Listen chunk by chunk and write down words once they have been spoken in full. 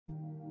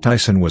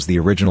Tyson was the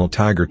original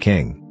Tiger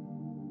King.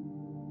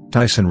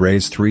 Tyson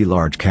raised 3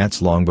 large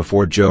cats long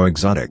before Joe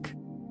Exotic.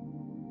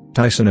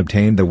 Tyson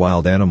obtained the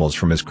wild animals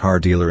from his car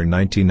dealer in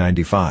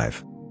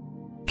 1995.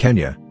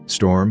 Kenya,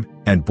 Storm,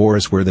 and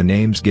Boris were the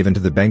names given to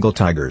the Bengal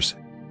tigers.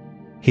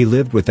 He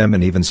lived with them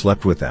and even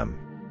slept with them.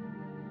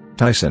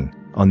 Tyson,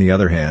 on the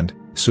other hand,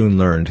 soon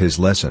learned his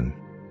lesson.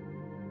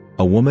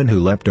 A woman who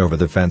leapt over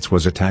the fence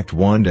was attacked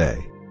one day.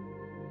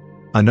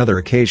 Another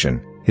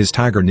occasion, his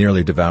tiger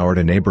nearly devoured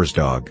a neighbor's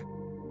dog.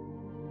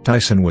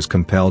 Tyson was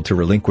compelled to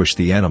relinquish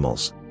the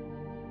animals.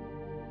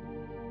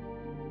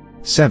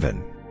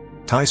 7.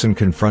 Tyson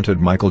confronted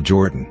Michael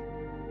Jordan.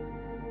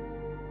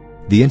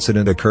 The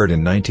incident occurred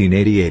in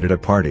 1988 at a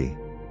party.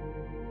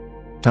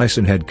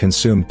 Tyson had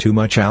consumed too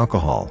much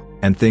alcohol,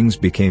 and things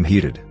became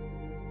heated.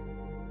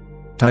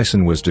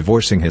 Tyson was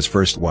divorcing his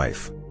first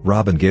wife,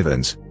 Robin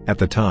Givens, at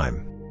the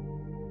time.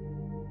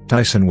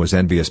 Tyson was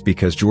envious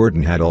because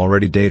Jordan had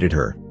already dated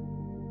her.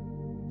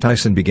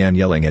 Tyson began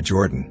yelling at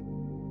Jordan.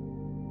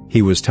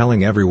 He was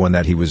telling everyone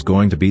that he was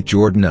going to beat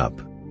Jordan up.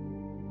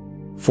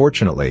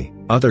 Fortunately,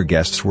 other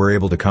guests were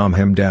able to calm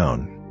him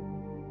down.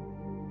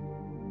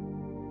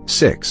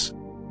 6.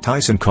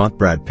 Tyson caught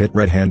Brad Pitt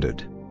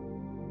red-handed.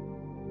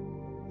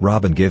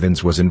 Robin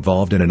Givens was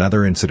involved in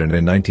another incident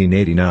in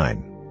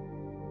 1989.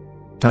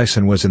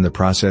 Tyson was in the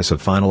process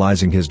of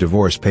finalizing his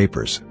divorce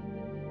papers.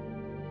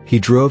 He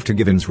drove to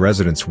Givens'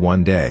 residence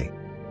one day.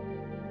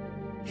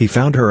 He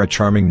found her a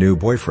charming new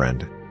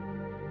boyfriend.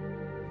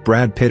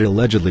 Brad Pitt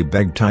allegedly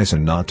begged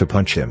Tyson not to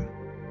punch him.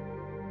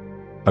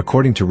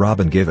 According to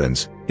Robin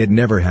Givens, it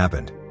never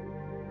happened.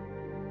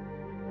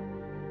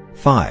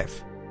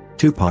 5.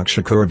 Tupac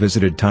Shakur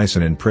visited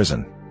Tyson in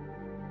prison.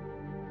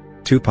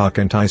 Tupac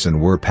and Tyson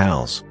were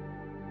pals.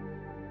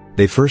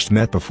 They first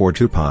met before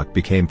Tupac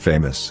became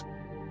famous.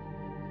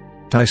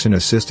 Tyson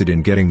assisted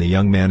in getting the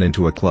young man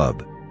into a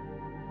club.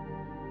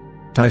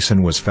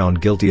 Tyson was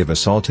found guilty of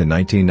assault in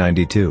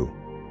 1992.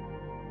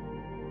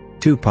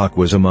 Tupac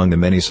was among the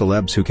many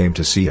celebs who came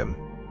to see him.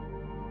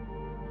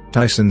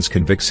 Tyson's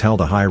convicts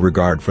held a high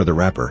regard for the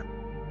rapper.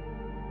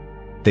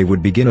 They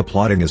would begin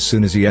applauding as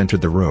soon as he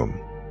entered the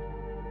room.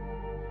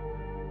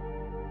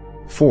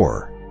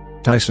 4.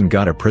 Tyson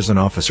got a prison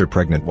officer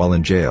pregnant while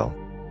in jail.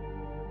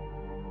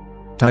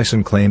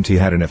 Tyson claimed he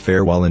had an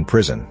affair while in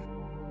prison.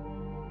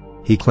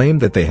 He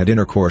claimed that they had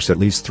intercourse at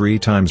least 3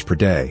 times per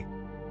day.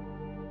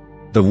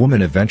 The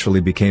woman eventually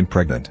became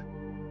pregnant.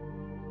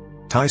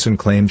 Tyson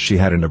claimed she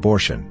had an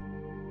abortion.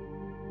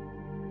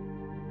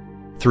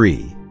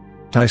 3.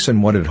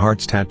 Tyson wanted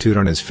hearts tattooed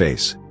on his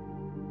face.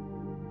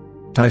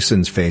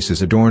 Tyson's face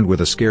is adorned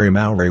with a scary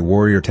Maori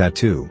warrior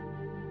tattoo.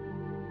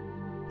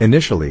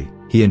 Initially,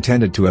 he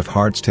intended to have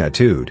hearts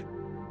tattooed.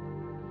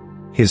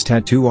 His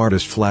tattoo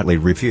artist flatly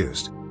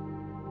refused.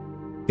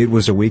 It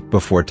was a week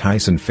before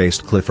Tyson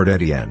faced Clifford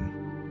Etienne.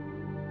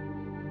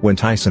 When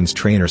Tyson's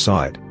trainer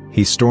saw it,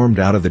 he stormed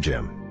out of the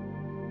gym.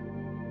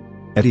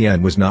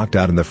 Etienne was knocked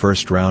out in the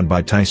first round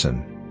by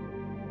Tyson.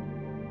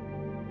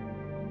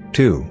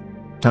 2.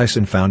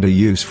 Tyson found a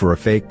use for a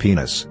fake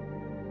penis.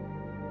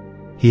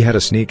 He had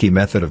a sneaky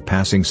method of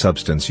passing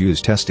substance use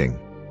testing.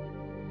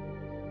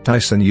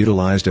 Tyson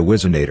utilized a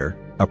Whizzinator,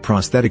 a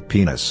prosthetic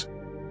penis.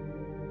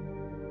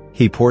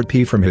 He poured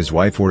pee from his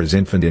wife or his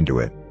infant into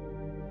it.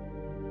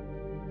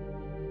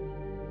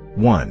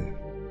 1.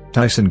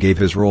 Tyson gave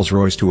his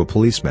Rolls-Royce to a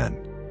policeman.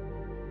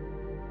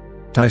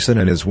 Tyson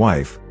and his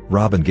wife,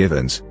 Robin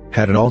Givens,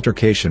 had an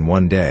altercation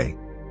one day.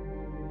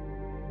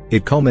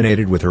 It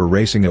culminated with her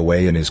racing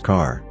away in his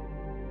car.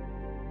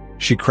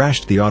 She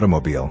crashed the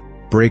automobile,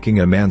 breaking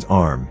a man's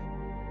arm.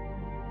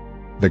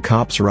 The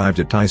cops arrived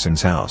at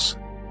Tyson's house.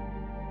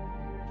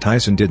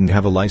 Tyson didn't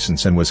have a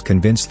license and was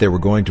convinced they were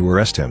going to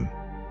arrest him.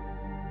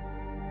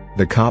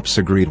 The cops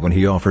agreed when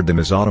he offered them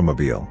his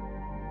automobile.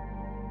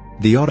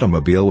 The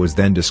automobile was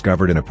then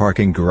discovered in a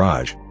parking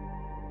garage.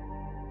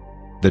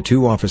 The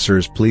 2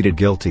 officers pleaded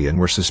guilty and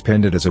were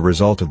suspended as a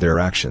result of their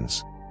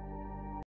actions.